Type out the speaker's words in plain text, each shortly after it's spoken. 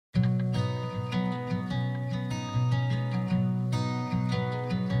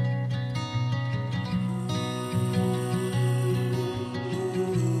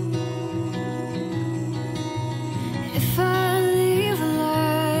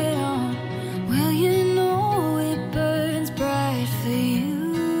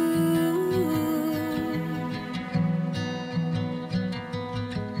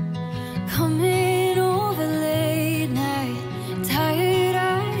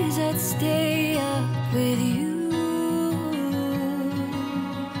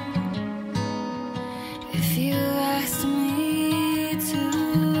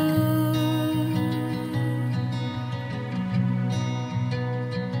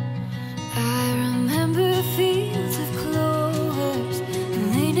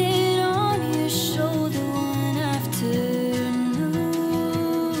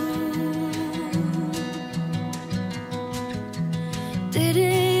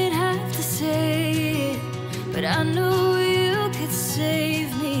I knew you could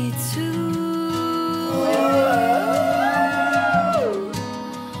save me too.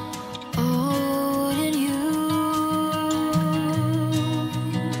 Oh, wouldn't you?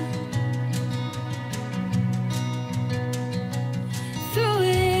 Through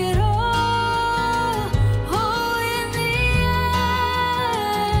it all, oh, in the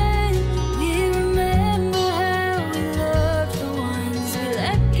end, we remember how we loved the ones we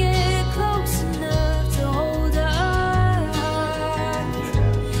let get close enough to hold our hearts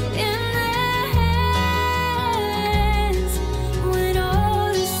in their hands. When all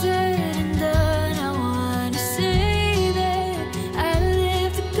is said and done, I want to say that I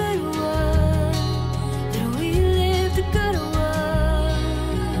lived a good one, that we lived a good one.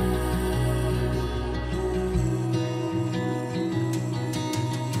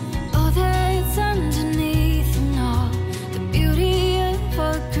 Oh, that's underneath and all the beauty of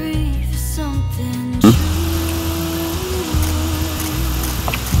our grief is something true.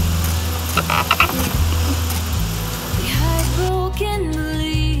 We hide broken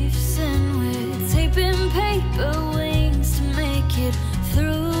beliefs and we're taping paper wings to make it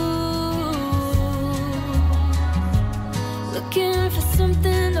through. Looking for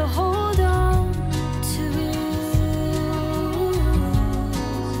something to hold on to.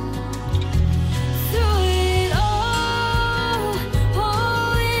 Through it all,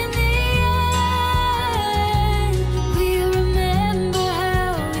 oh, in the end, we remember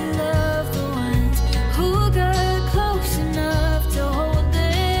how we loved the ones who got close enough to hold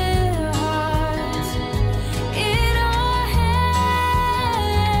their hearts in our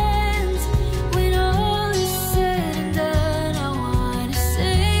hands. When all is said and done, I want to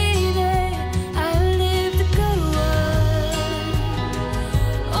say that I lived a good one.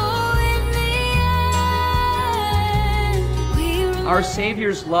 Oh, in the end, we Our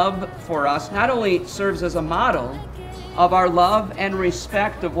Savior's love for us not only serves as a model of our love and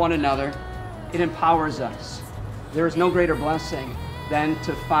respect of one another, it empowers us. There is no greater blessing than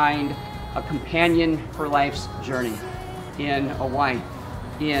to find a companion for life's journey in a wife,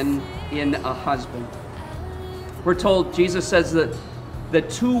 in a husband. We're told, Jesus says that the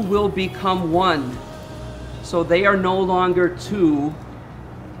two will become one. So they are no longer two,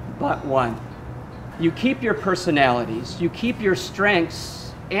 but one. You keep your personalities, you keep your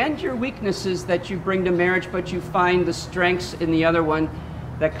strengths and your weaknesses that you bring to marriage, but you find the strengths in the other one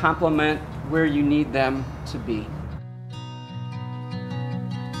that complement where you need them to be.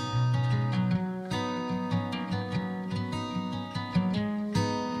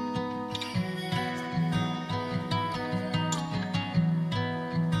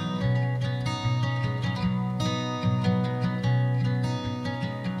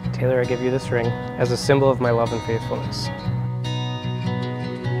 Taylor, I give you this ring as a symbol of my love and faithfulness.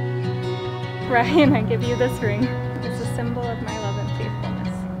 Ryan, I give you this ring as a symbol of my love and faithfulness.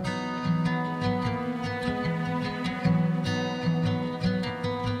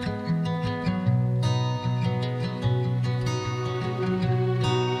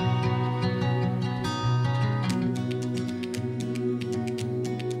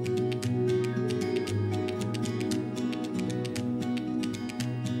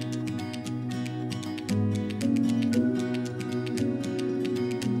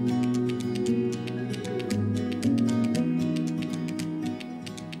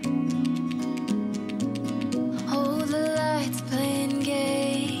 Hold the lights playing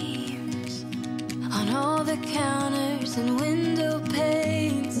games on all the counters and window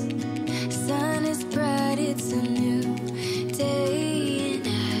panes. Sun is bright, it's a new day,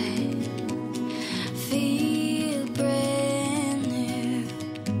 and I feel brand new.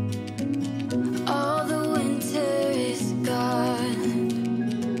 All the winter is gone.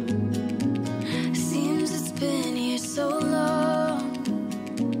 Seems it's been here so long.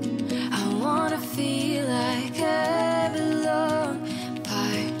 I wanna feel like I belong,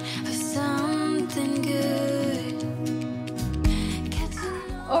 part of something good.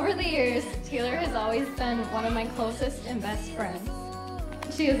 Over the years, Taylor has always been one of my closest and best friends.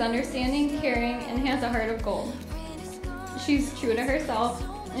 She is understanding, caring, and has a heart of gold. She's true to herself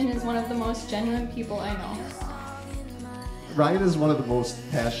and is one of the most genuine people I know. Ryan is one of the most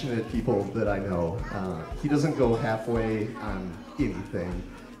passionate people that I know. He doesn't go halfway on anything.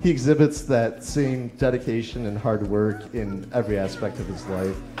 He exhibits that same dedication and hard work in every aspect of his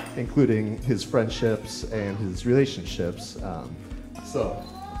life, including his friendships and his relationships. So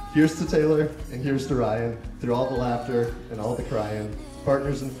here's to Taylor and here's to Ryan. Through all the laughter and all the crying,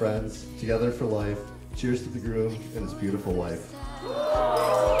 partners and friends, together for life. Cheers to the groom and his beautiful wife.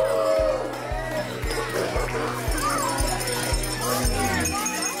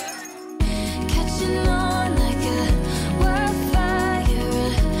 Catching on like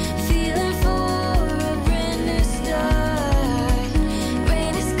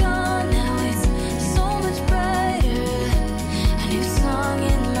song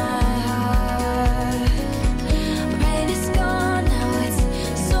in my heart. Rain is gone, now it's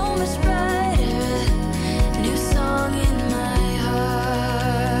so much brighter. New song in my heart.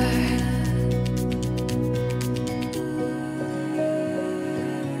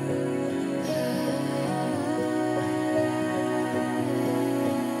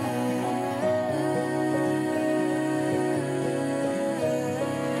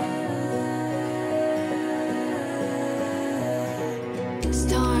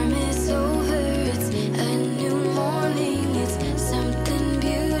 Storm is over, it's a new morning, it's something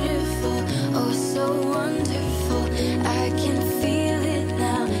beautiful, oh so wonderful. I can feel it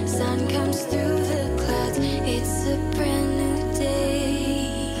now, sun comes through the clouds, it's a brand new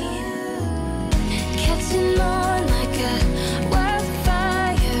day. Catching on like a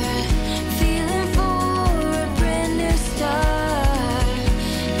wildfire, feeling for a brand new start.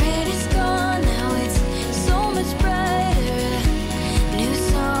 Red is gone, now it's so much brighter. New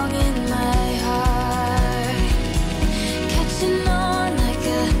song in my heart. Catching on like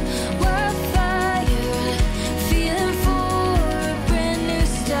a wildfire, feeling for a brand new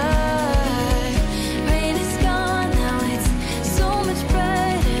start. Rain is gone, now it's so much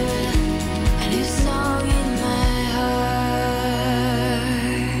brighter. A new song in my heart.